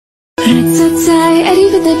Цацай,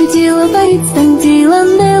 аригада бедила, барит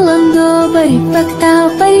стандиланде ландо, барит пактау,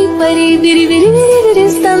 пари пари, бири бири бири бири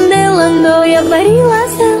станде ландо, я барила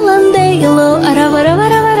стеланде ило, аравара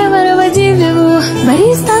вара вара вара вадивлеву, бари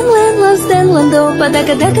станлен ластен ландо,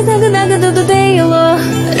 падака дака дака дака дуду де ило.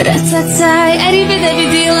 Цацай, аригада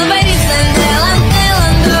бедила, барит стандиланде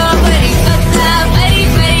ландо, барит пактау, пари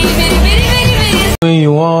пари, бири бири бири бири. When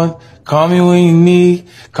you want, call me when you need.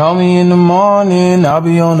 Call me in the morning, I'll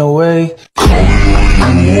be on the way. Call me when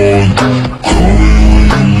you want, call me when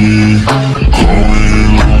you need. Call me in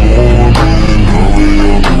the morning, I'll be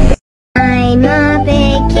on the way. I'm a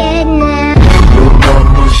big kid now. Look at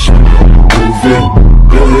my shit, move it,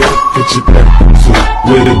 build it, get your back, so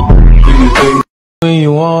with it, do your thing. When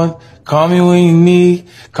you want, call me when you need.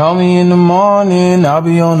 Call me in the morning, I'll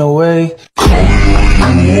be on the way. Call me when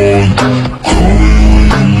you want, call me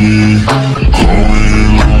when you need. Call me in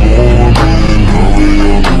the morning, I'll be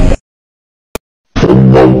on the way.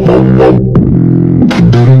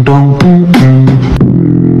 Ding dong,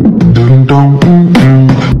 ding dong,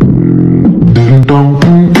 ding dong.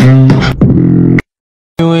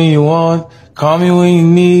 When you want, call me when you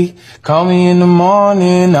need. Call me in the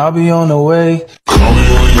morning, I'll be on the way. Call me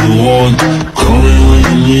when you want, call me when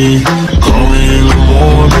you need. Call me in the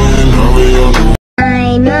morning, I'll be on the way.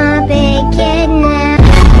 I'm a big kid now.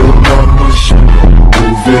 Look at my shit,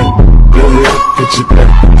 move it, build it, get your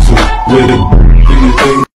back, so with it, do your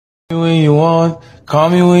thing. When you want, call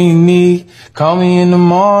me when you need. Call me in the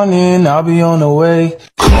morning, I'll be on the way.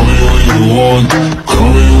 Call me when you want, call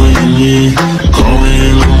me when you need. Call me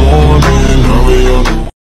in the morning, I'll be on the way.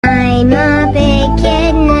 I'm a big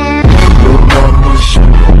kid now. Look at my shit,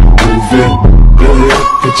 move it, build it,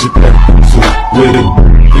 get your back, so with it,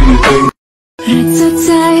 do your thing.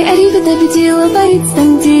 Цацай, аригада бедила, барит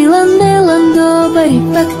стандиланде ландо, барит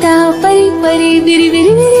пактау, пари пари, бири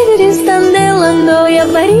бири бири бири станде ландо, я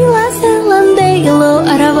барила стеланде ило,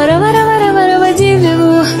 аравара вара вара вара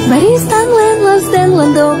вадивлеву, бари станлен ластен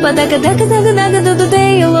ландо, падака дака дака дака дуду де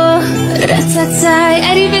ило. Цацай,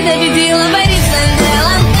 аригада бедила, барит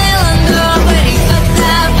стандиланде ландо, барит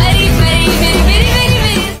пактау, пари пари, бири бири бири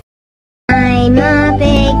бири. I'm a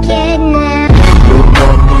big kid now. Look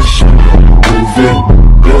at my shit, move it,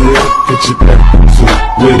 build it, get your back, so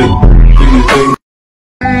with it, do your thing.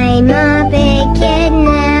 I'm a big kid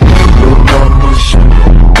now. Look at my shit,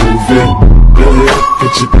 move it, build it,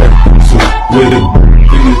 get your back, so with it,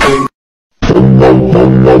 do your thing.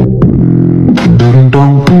 Ding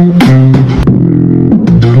dong,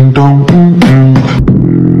 ding dong,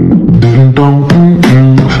 ding dong.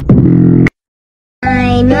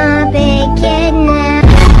 I'm a big kid now.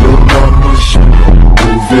 Look at my shit,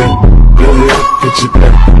 move it, build it, get your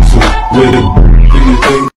back, so with it, do your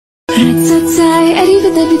thing. Цацай,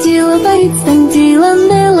 аригада бедила, барит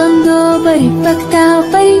стандиланде ландо, барит пактау,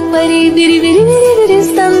 пари пари, бири бири бири бири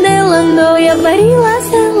станде ландо, я барила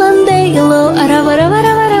стеланде ило, аравара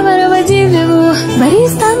вара вара вара вадивлеву, бари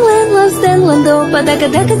станлен ластен ландо, падака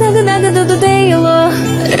дака дака дака дуду де ило.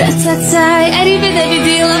 Цацай, аригада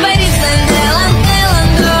бедила, барит стандиланде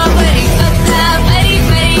ландо, барит пактау, пари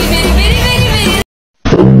пари, бири бири бири бири.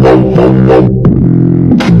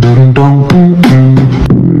 Ding dong,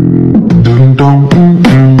 ding dong, ding dong.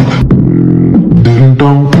 Ding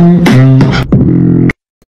dong,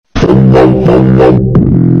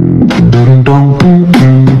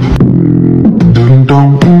 ding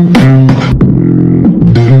dong,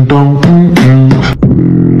 ding dong.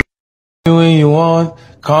 When you want,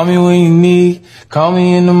 call me when you need. Call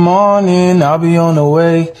me in the morning, I'll be on the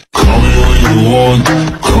way. Call me when you want,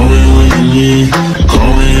 call me when you need.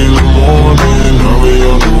 Call me in the morning, I'll be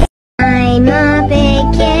on the way. I'm a big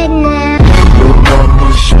kid now. Look at my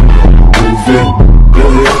shit, move it,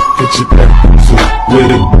 build it, get your back, so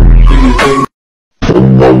with it, do your thing.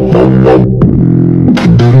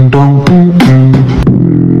 Ding dong,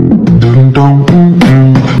 ding dong,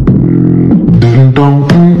 ding dong.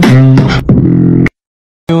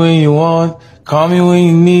 When you want, call me when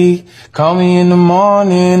you need. Call me in the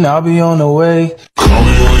morning, I'll be on the way. Call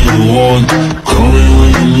me when you want, call me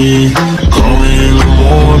when you need. Call me in the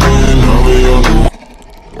morning, I'll be on the way.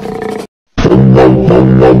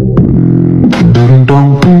 Ding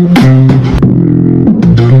dong,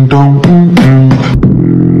 ding dong,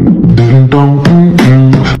 ding dong.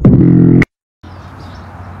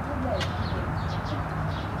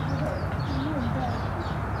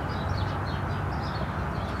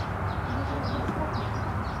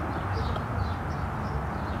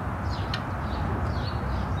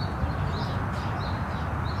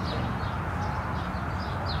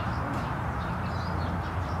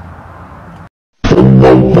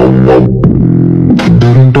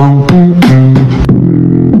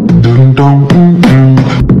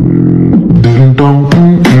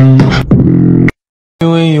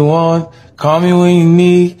 Call me when you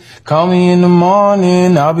need. Call me in the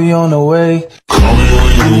morning, I'll be on the way. Call me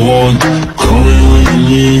when you want, call me when you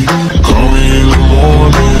need. Call me in the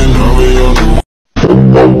morning, I'll be on the way.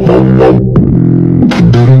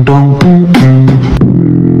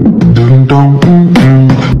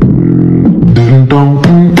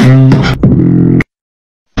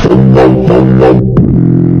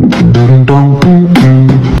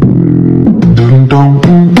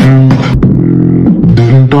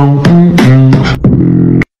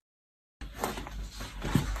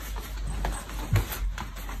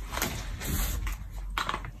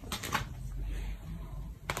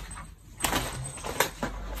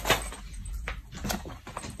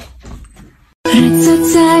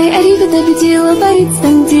 Рацацай, арифата бедила, барит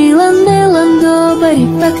стандиланде ландо,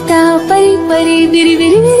 барит пактау, пари пари, бири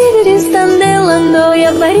бири бири бири станде ландо,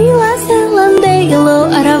 я барила стеланде ило,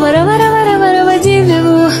 аравара вара вара вара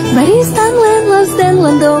вадивлеву, бари станлен ластен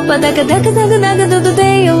ландо, падака дака дака дака дуду де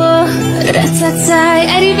ило. Рацацай,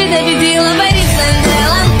 арифата бедила, барит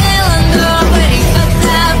стандиланде ландо, барит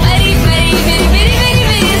пактау, пари пари, бири бири бири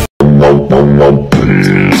бири.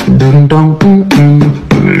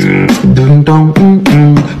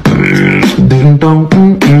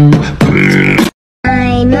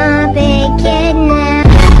 I'm a big kid now.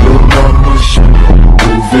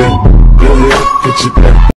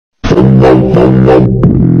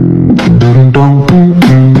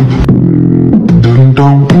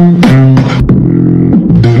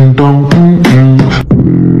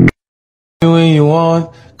 When you want,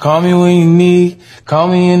 call me when you need. Call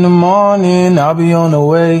me in the morning, I'll be on the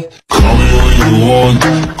way. Call me when you want,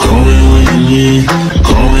 call me when you need.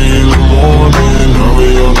 Call me in the morning, I'll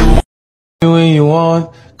be on the way. When you want,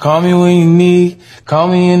 call me when you need. Call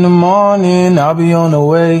me in the morning, I'll be on the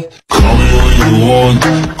way. Call me when you want,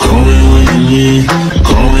 call me when you need.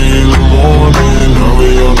 Call me in the morning, I'll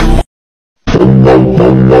be on the way.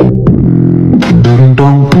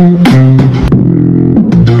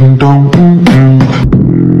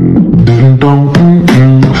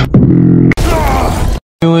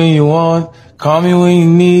 When you want, call me when you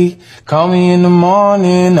need. Call me in the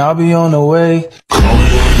morning, I'll be on the way. Call me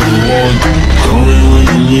when you want, call me when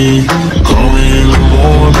you need. Call me in the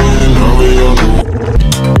morning,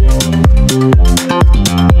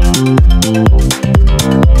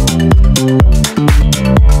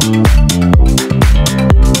 I'll be on the way.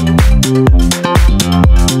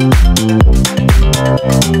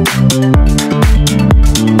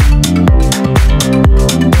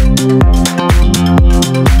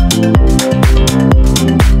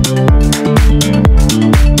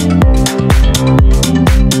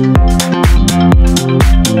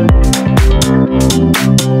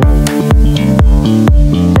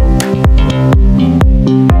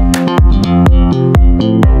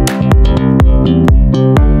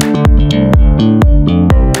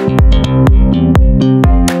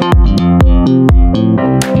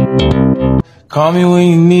 Call me when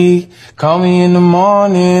you need. Call me in the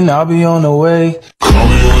morning, I'll be on the way. Call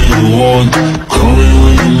me when you want, call me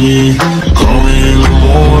when you need. Call me in the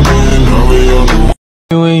morning, I'll be on the way.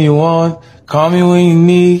 When you want, call me when you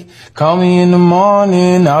need. Call me in the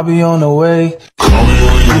morning, I'll be on the way. Call me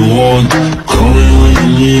when you want, call me when you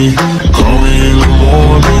need. Call me in the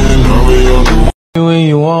morning, I'll be on the way. When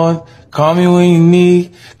you want, call me when you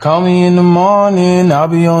need. Call me in the morning, I'll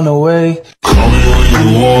be on the way. Call me when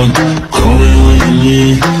you want, call me when you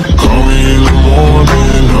need. Call me in the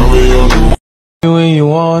morning, I'll be on the way. When you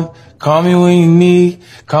want, call me when you need.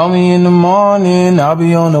 Call me in the morning, I'll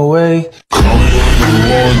be on the way. Call me when you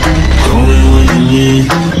want, call me when you need.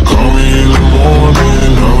 Call me in the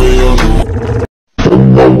morning, I'll be on the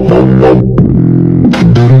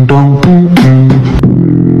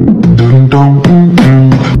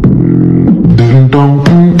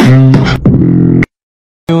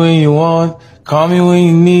way. When you want, call me when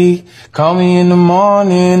you need. Call me in the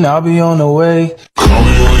morning, I'll be on the way. Call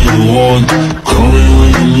me when you want, call me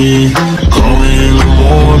when you need. Call me in the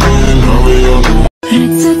morning, I'll be on the way.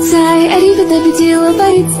 Рацацай, арифата бедила,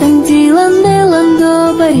 барит стандиланде ландо,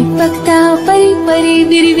 барит пактау, пари пари,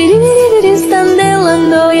 бири бири бири бири станде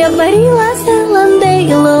ландо, я барила стеланде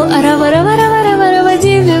ило, аравара вара вара вара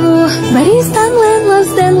вадивлеву, бари станлен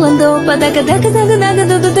ластен ландо, падака дака дака дака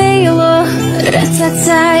дуду де ило.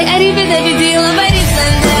 Рацацай, арифата бедила,